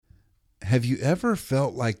Have you ever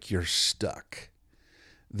felt like you're stuck?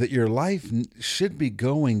 That your life should be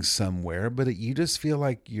going somewhere, but you just feel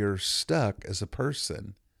like you're stuck as a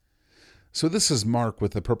person? So this is Mark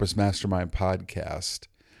with the Purpose Mastermind podcast.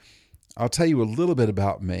 I'll tell you a little bit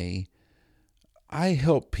about me. I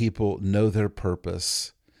help people know their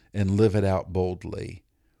purpose and live it out boldly.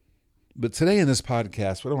 But today in this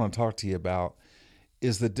podcast, what I want to talk to you about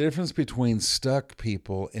is the difference between stuck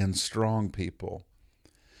people and strong people.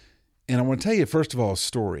 And I want to tell you, first of all, a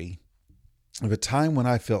story of a time when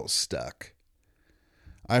I felt stuck.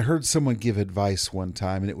 I heard someone give advice one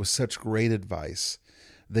time, and it was such great advice.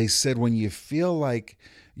 They said, when you feel like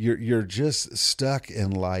you're just stuck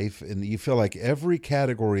in life and you feel like every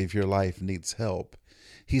category of your life needs help,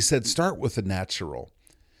 he said, start with the natural.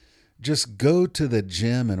 Just go to the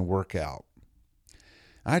gym and work out.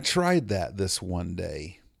 I tried that this one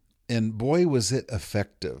day, and boy, was it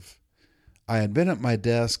effective. I had been at my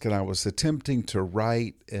desk and I was attempting to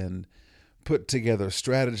write and put together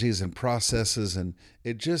strategies and processes, and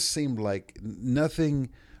it just seemed like nothing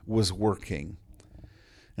was working.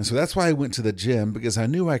 And so that's why I went to the gym, because I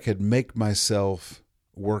knew I could make myself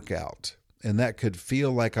work out, and that could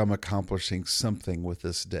feel like I'm accomplishing something with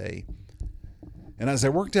this day. And as I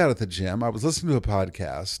worked out at the gym, I was listening to a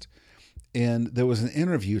podcast, and there was an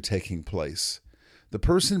interview taking place. The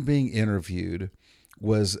person being interviewed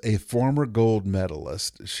was a former gold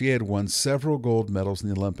medalist. She had won several gold medals in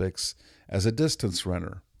the Olympics as a distance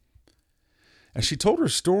runner. As she told her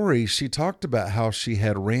story, she talked about how she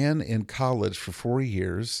had ran in college for 4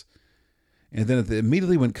 years, and then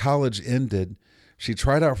immediately when college ended, she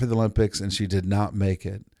tried out for the Olympics and she did not make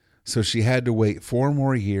it. So she had to wait 4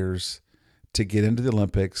 more years to get into the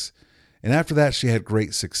Olympics, and after that she had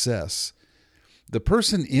great success. The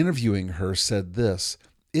person interviewing her said this: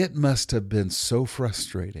 it must have been so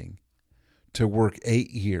frustrating to work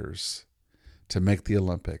 8 years to make the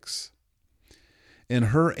Olympics. And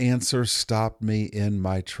her answer stopped me in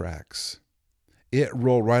my tracks. It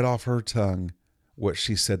rolled right off her tongue what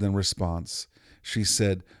she said in response. She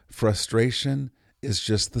said, frustration is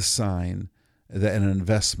just the sign that an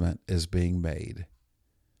investment is being made.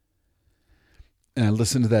 And I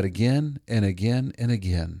listened to that again and again and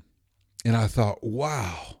again. And I thought,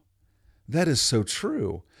 wow, that is so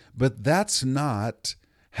true. But that's not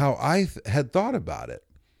how I had thought about it.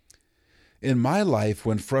 In my life,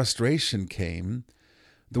 when frustration came,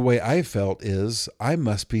 the way I felt is I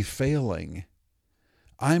must be failing.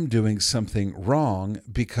 I'm doing something wrong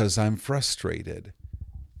because I'm frustrated.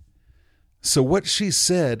 So what she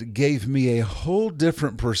said gave me a whole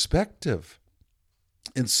different perspective.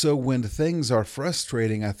 And so when things are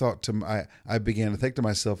frustrating, I began to think to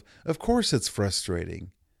myself, of course it's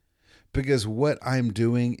frustrating, because what I'm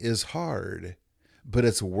doing is hard, but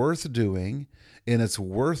it's worth doing, and it's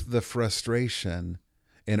worth the frustration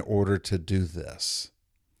in order to do this.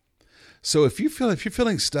 So if you're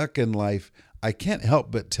feeling stuck in life, I can't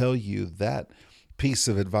help but tell you that piece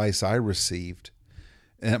of advice I received,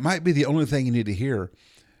 and it might be the only thing you need to hear.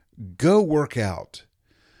 Go work out.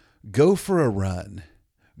 Go for a run.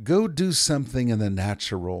 Go do something in the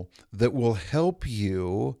natural that will help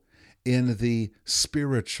you in the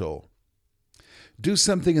spiritual. Do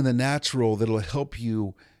something in the natural that will help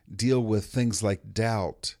you deal with things like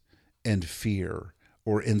doubt and fear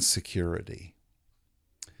or insecurity.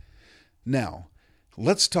 Now,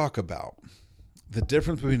 let's talk about the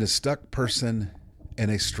difference between a stuck person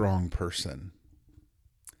and a strong person.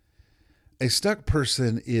 A stuck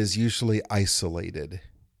person is usually isolated.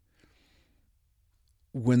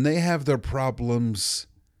 When they have their problems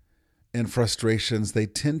and frustrations, they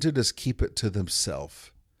tend to just keep it to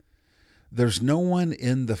themselves. There's no one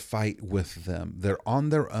in the fight with them. They're on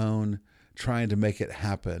their own, trying to make it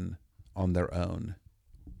happen on their own.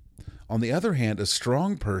 On the other hand, a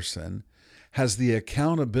strong person has the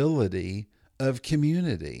accountability of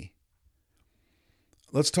community.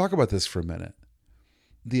 Let's talk about this for a minute.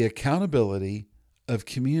 The accountability of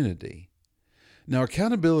community. Now,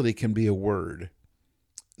 accountability can be a word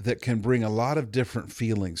that can bring a lot of different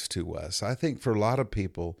feelings to us. I think for a lot of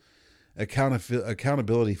people,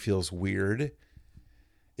 accountability feels weird.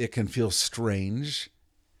 It can feel strange,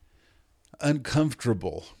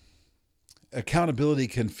 uncomfortable. Accountability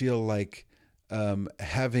can feel like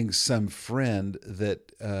having some friend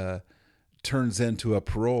that turns into a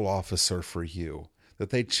parole officer for you, that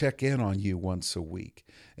they check in on you once a week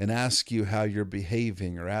and ask you how you're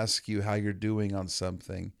behaving or ask you how you're doing on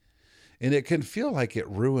something. And it can feel like it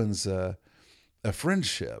ruins a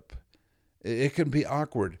friendship. It can be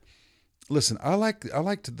awkward. Listen, I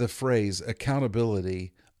liked the phrase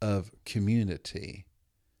accountability of community.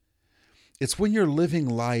 It's when you're living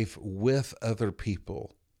life with other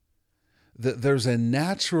people that there's a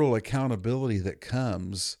natural accountability that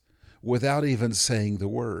comes without even saying the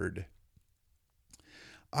word.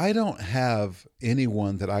 I don't have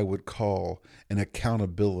anyone that I would call an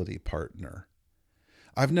accountability partner.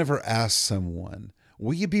 I've never asked someone,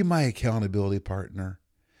 will you be my accountability partner?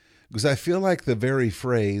 Because I feel like the very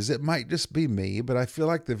phrase, it might just be me, but I feel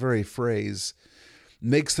like the very phrase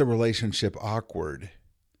makes the relationship awkward.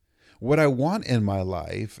 What I want in my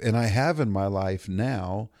life, and I have in my life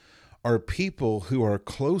now, are people who are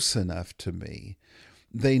close enough to me.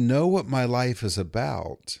 They know what my life is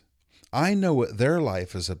about. I know what their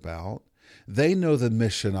life is about. They know the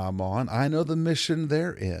mission I'm on. I know the mission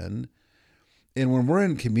they're in. And when we're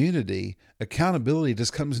in community, accountability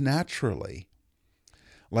just comes naturally.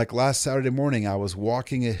 Like last Saturday morning, I was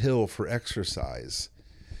walking a hill for exercise.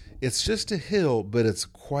 It's just a hill, but it's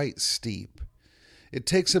quite steep. It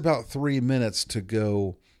takes about 3 minutes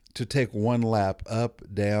to take one lap up,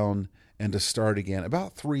 down, and to start again.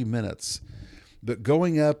 About 3 minutes. But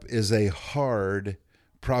going up is a hard,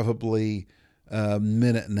 probably a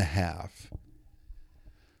minute and a half.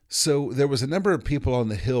 So there was a number of people on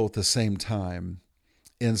the hill at the same time,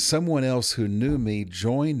 and someone else who knew me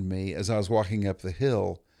joined me as I was walking up the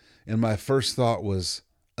hill, and my first thought was,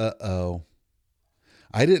 uh-oh.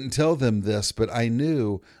 I didn't tell them this, but I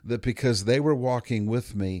knew that because they were walking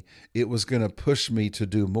with me, it was going to push me to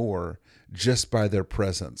do more just by their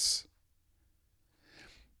presence.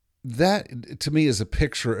 That, to me, is a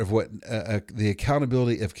picture of what the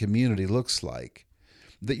accountability of community looks like.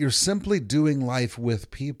 That you're simply doing life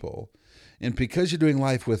with people. And because you're doing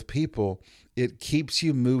life with people, it keeps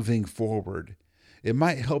you moving forward. It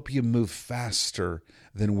might help you move faster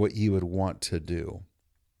than what you would want to do.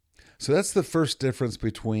 So that's the first difference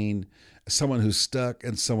between someone who's stuck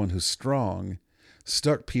and someone who's strong.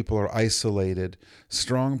 Stuck people are isolated.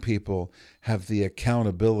 Strong people have the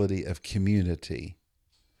accountability of community.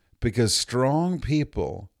 Because strong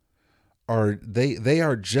people they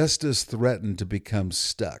are just as threatened to become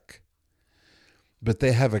stuck. But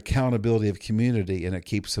they have accountability of community, and it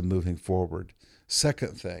keeps them moving forward.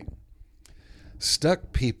 Second thing,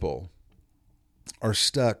 stuck people are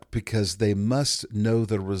stuck because they must know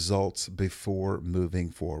the results before moving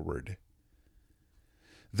forward.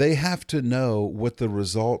 They have to know what the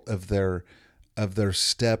result of their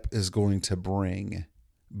step is going to bring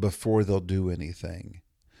before they'll do anything.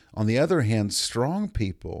 On the other hand, strong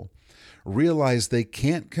people realize they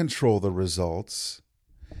can't control the results,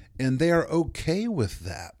 and they are okay with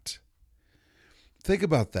that. Think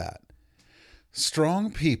about that.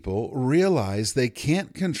 Strong people realize they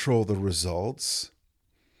can't control the results.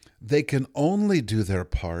 They can only do their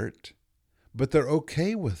part, but they're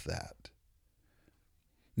okay with that.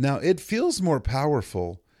 Now, it feels more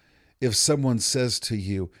powerful if someone says to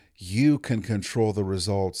you, you can control the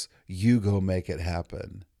results, you go make it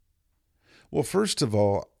happen. Well, first of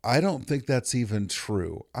all, I don't think that's even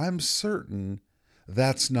true. I'm certain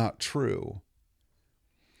that's not true.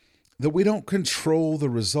 That we don't control the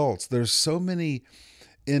results. There's so many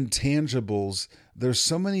intangibles. There's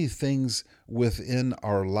so many things within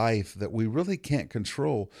our life that we really can't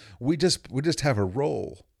control. We just have a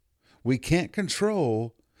role. We can't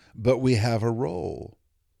control, but we have a role.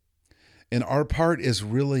 And our part is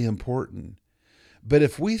really important. But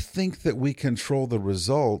if we think that we control the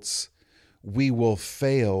results, we will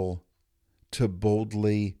fail to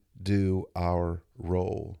boldly do our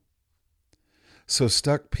role. So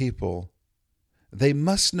stuck people, they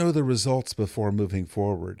must know the results before moving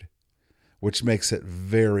forward, which makes it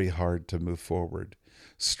very hard to move forward.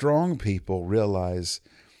 Strong people realize,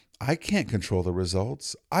 I can't control the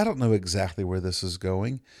results. I don't know exactly where this is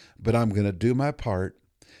going, but I'm going to do my part,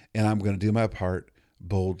 and I'm going to do my part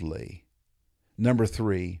boldly. Number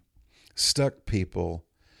 3, stuck people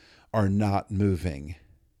are not moving.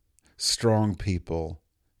 Strong people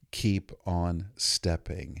keep on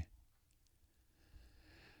stepping.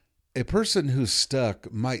 A person who's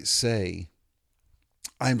stuck might say,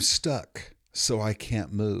 I'm stuck, so I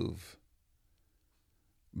can't move.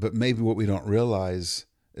 But maybe what we don't realize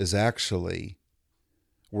is actually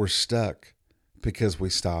we're stuck because we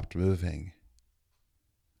stopped moving.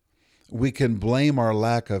 We can blame our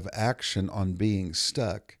lack of action on being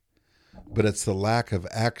stuck, but it's the lack of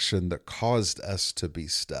action that caused us to be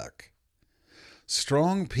stuck.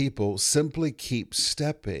 Strong people simply keep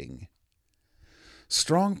stepping.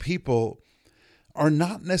 Strong people are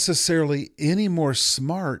not necessarily any more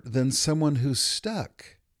smart than someone who's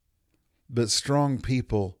stuck, but strong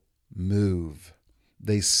people move.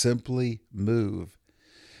 They simply move.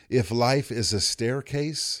 If life is a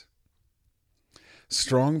staircase,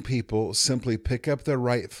 Strong people simply pick up their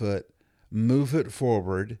right foot, move it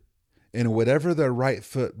forward, and whatever their right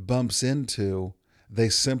foot bumps into, they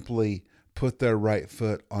simply put their right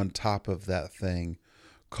foot on top of that thing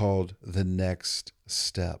called the next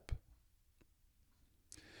step.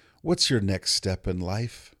 What's your next step in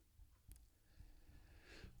life?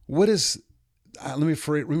 What is, let me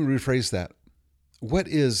rephrase that. What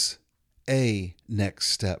is a next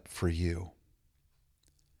step for you?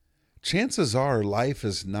 Chances are life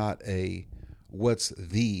is not a what's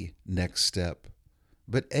the next step,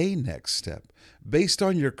 but a next step. Based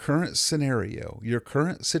on your current scenario, your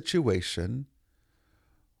current situation,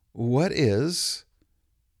 what is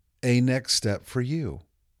a next step for you?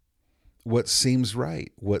 What seems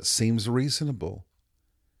right? What seems reasonable?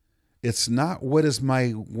 It's not what is my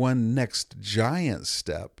one next giant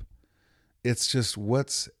step. It's just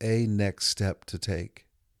what's a next step to take.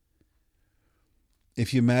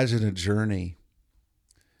 If you imagine a journey,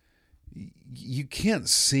 you can't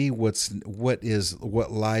see what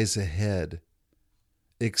lies ahead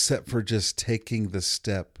except for just taking the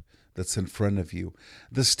step that's in front of you.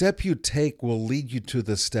 The step you take will lead you to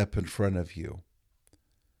the step in front of you.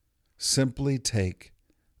 Simply take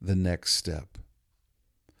the next step.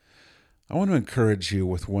 I want to encourage you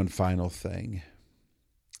with one final thing.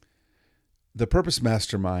 The Purpose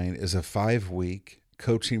Mastermind is a 5-week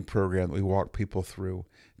coaching program that we walk people through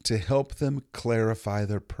to help them clarify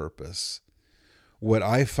their purpose. What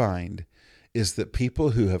I find is that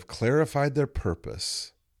people who have clarified their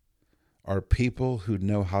purpose are people who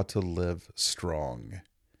know how to live strong,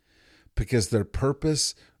 because their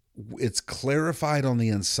purpose, it's clarified on the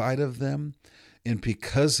inside of them, and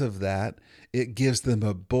because of that, it gives them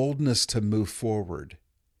a boldness to move forward.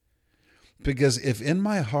 Because if in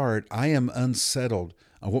my heart I am unsettled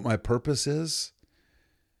on what my purpose is,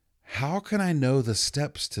 how can I know the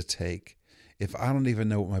steps to take if I don't even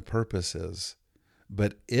know what my purpose is?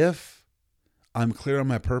 But if I'm clear on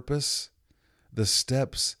my purpose, the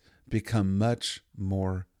steps become much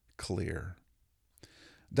more clear.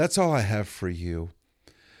 That's all I have for you.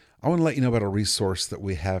 I want to let you know about a resource that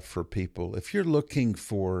we have for people. If you're looking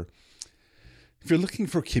for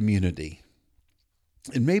community,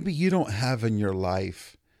 and maybe you don't have in your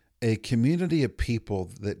life a community of people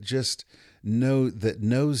that just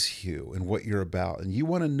knows you and what you're about, and you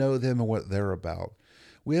want to know them and what they're about,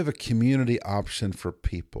 we have a community option for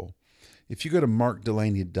people. If you go to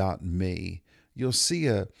markdelaney.me, you'll see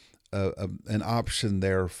an option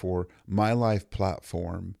there for My Life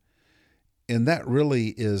Platform. And that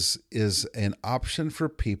really is an option for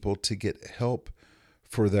people to get help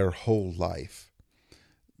for their whole life.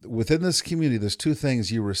 Within this community, there's 2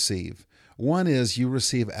 things you receive. One is you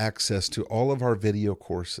receive access to all of our video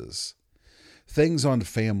courses. Things on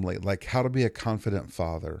family, like how to be a confident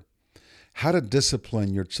father, how to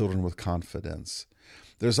discipline your children with confidence.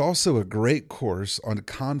 There's also a great course on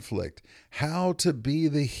conflict, how to be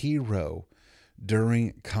the hero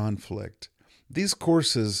during conflict. These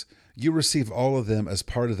courses, you receive all of them as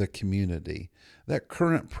part of the community. That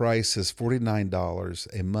current price is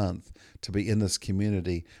 $49 a month to be in this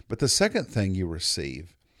community. But the second thing you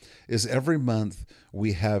receive is every month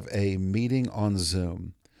we have a meeting on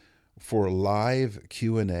Zoom for live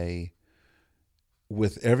Q&A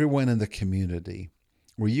with everyone in the community,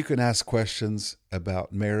 where you can ask questions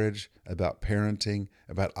about marriage, about parenting,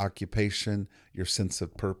 about occupation, your sense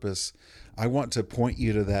of purpose. I want to point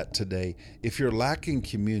you to that today. If you're lacking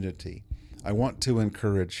community, I want to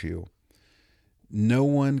encourage you. No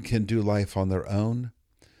one can do life on their own.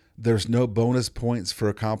 There's no bonus points for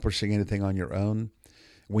accomplishing anything on your own.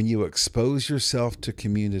 When you expose yourself to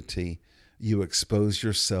community, you expose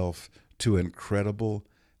yourself to incredible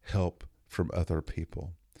help from other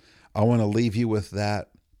people. I want to leave you with that.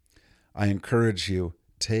 I encourage you,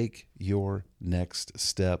 take your next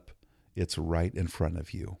step. It's right in front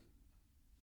of you.